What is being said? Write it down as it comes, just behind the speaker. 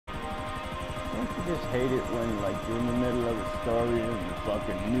Don't you just hate it when, like, you're in the middle of a story and the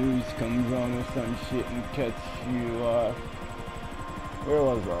fucking news comes on or some shit and catch you, where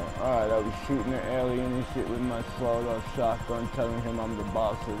was I? Alright, I was shooting an alien and shit with my sawed-off shotgun, telling him I'm the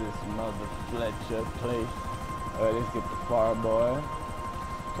boss of this mother Fletcher place. Alright, let's get the far boy.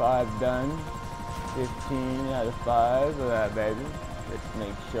 5 done. 15 out of 5. Alright, baby. Let's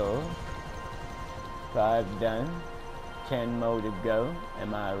make sure. 5 done. 10 more to go.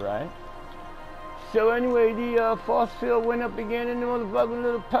 Am I right? So anyway, the force field went up again and the motherfucking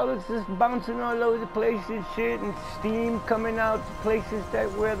little pellets just bouncing all over the place and shit, and steam coming out to places that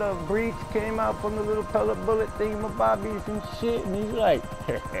where the breach came out from the little pellet bullet thingamabobbies and shit. And he's like,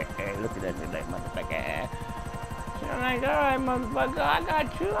 look at that motherfucker. So I'm like, alright motherfucker, I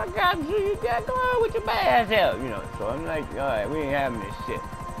got you, you got go on with your bad ass out, you know. So I'm like, alright, we ain't having this shit.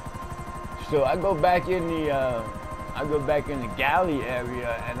 So I go back in the galley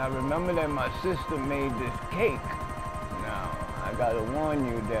area, and I remember that my sister made this cake. Now, I gotta warn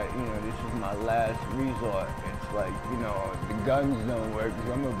you that, you know, this is my last resort. It's like, you know, the guns don't work,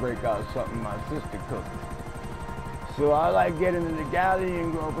 because I'm gonna break out something my sister cooked. So I like get into the galley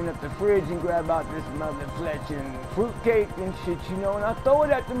and go open up the fridge and grab out this mother Fletcher fruit cake and shit, you know, and I throw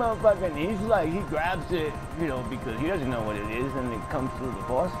it at the motherfucker, and he's like, he grabs it, you know, because he doesn't know what it is, and it comes through the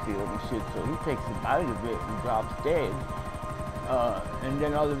force field and shit, so he takes a bite of it and drops dead. And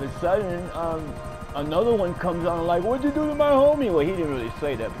then all of a sudden, another one comes on like, what'd you do to my homie? Well, he didn't really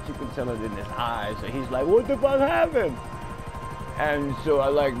say that, but you can tell it in his eyes, so he's like, what the fuck happened? And so I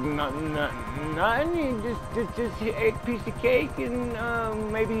like, nothing, he just ate a piece of cake, and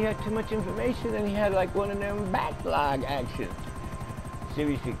maybe he had too much information, and he had like one of them backlog actions. So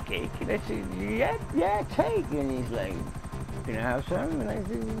he said, cake? And I said, yeah, cake. And he's like, can I have some? And I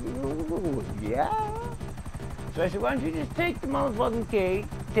said, ooh, yeah. So I said, why don't you just take the motherfucking cake,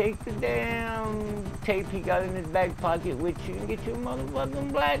 take the damn tape he got in his back pocket with you, and get your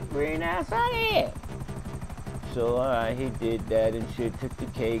motherfucking black green ass out of here. So, alright, he did that and shit, took the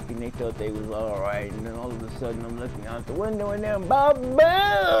cake, and they thought they was alright, and then all of a sudden I'm looking out the window, and then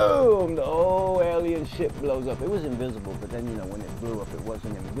boom! The whole alien ship blows up. It was invisible, but then, you know, when it blew up, it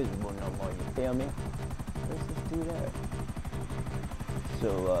wasn't invisible no more, you feel me? Let's just do that.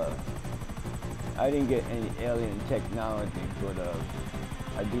 So, I didn't get any alien technology, but,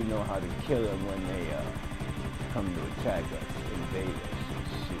 I do know how to kill them when they, come to attack us, invade us, and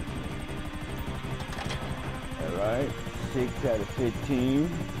shoot. Alright, 6 out of 15.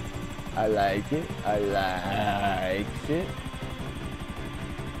 I like it. I likes it.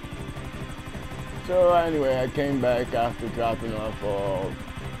 So anyway, I came back after dropping off all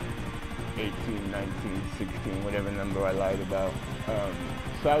 18, 19, 16, whatever number I lied about,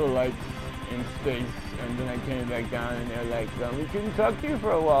 satellites in space, and then I came back down and they're like, we couldn't talk to you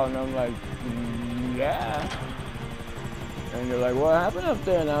for a while, and I'm like, yeah. And they're like, what happened up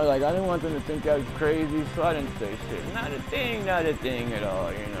there? And I was like, I didn't want them to think I was crazy, so I didn't say shit. Not a thing at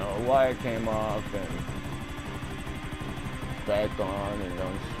all, you know. A wire came off and back on, and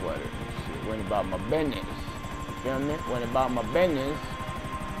don't sweat it and shit. Went about my business. You feel me? Went about my business.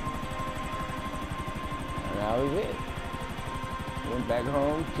 And that was it. Went back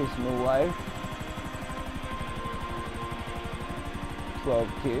home, kissed my wife. 12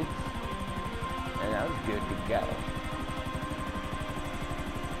 kids. And I was good to go.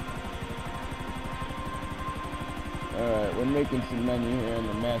 Alright, we're making some money here in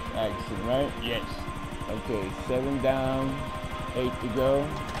the METH action, right? Yes. Okay, 7 down, 8 to go.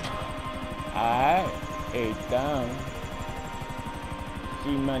 Alright, 8 down.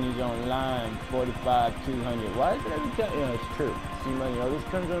 See money's online, 45, 200. Why is it every time? Yeah, it's true. See money always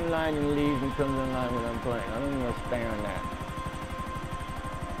comes online and leaves and comes online when I'm playing. I don't even understand that.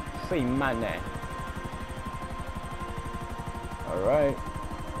 See money. Alright.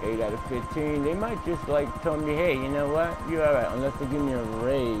 8 out of 15. They might just like tell me, hey, you know what? You're alright, unless they give me a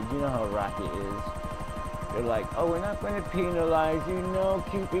raise. You know how Rocket is. They're like, oh, we're not going to penalize you. No,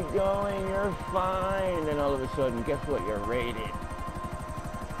 keep it going. You're fine. And then all of a sudden, guess what? You're raided.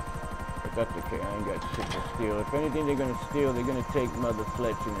 But that's okay. I ain't got shit to steal. If anything they're going to steal, they're going to take Mother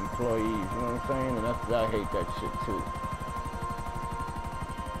Fletcher and employees. You know what I'm saying? And that's, I hate that shit too.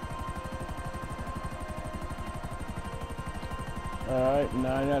 Alright,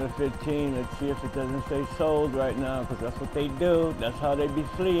 9 out of 15. Let's see if it doesn't say sold right now, because that's what they do. That's how they be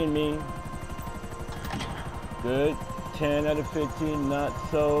fleeing me. Good. 10 out of 15, not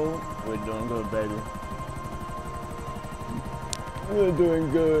sold. We're doing good, baby. We're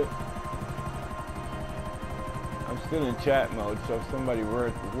doing good. I'm still in chat mode, so if somebody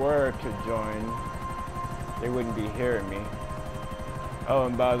were to join, they wouldn't be hearing me. Oh,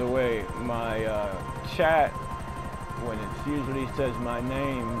 and by the way, my chat, when it usually says my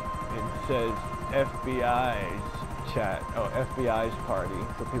name, it says FBI's chat, oh, FBI's party.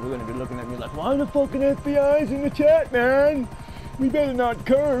 So people are going to be looking at me like, why the fucking FBI's in the chat, man? We better not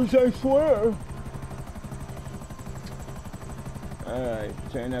curse, I swear. Alright,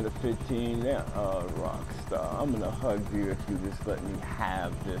 10 out of 15. Yeah, Rockstar. I'm gonna hug you if you just let me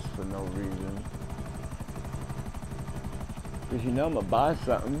have this for no reason. Cause you know I'm gonna buy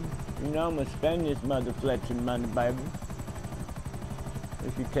something. You know I'm gonna spend this motherfucking money, baby.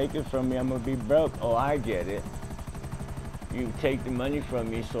 If you take it from me, I'm gonna be broke. Oh, I get it. You take the money from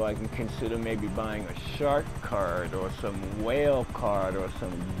me so I can consider maybe buying a shark card or some whale card or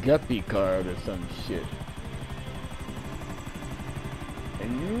some guppy card or some shit.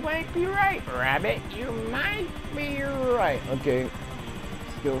 And you might be right, Rabbit. You might be right. Okay.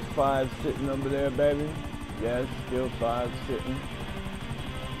 Still 5 sitting over there, baby. Yes, still 5 sitting.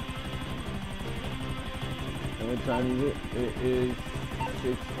 And what time is it? It is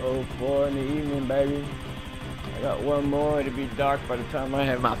 6:04 in the evening, baby. I got one more. It'll be dark by the time I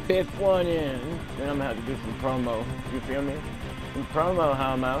have my 5th one in. Then I'm gonna have to do some promo. You feel me? Some promo,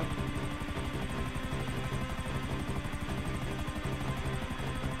 Homo.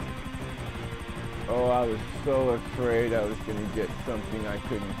 Oh, I was so afraid I was gonna get something I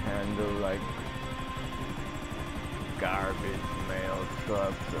couldn't handle, like garbage male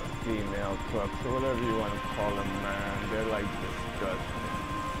trucks or female trucks or whatever you want to call them, man. They're like disgusting.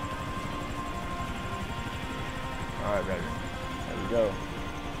 Alright, baby. There we go.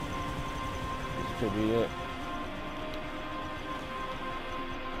 This could be it.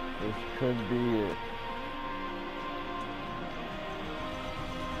 This could be it.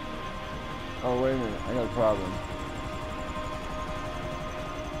 Oh, wait a minute, I got a problem.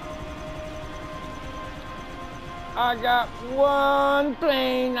 I got 1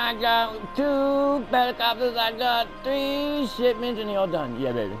 plane, I got 2 helicopters, I got 3 shipments, and they all done.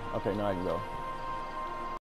 Yeah, baby. Okay, now I can go.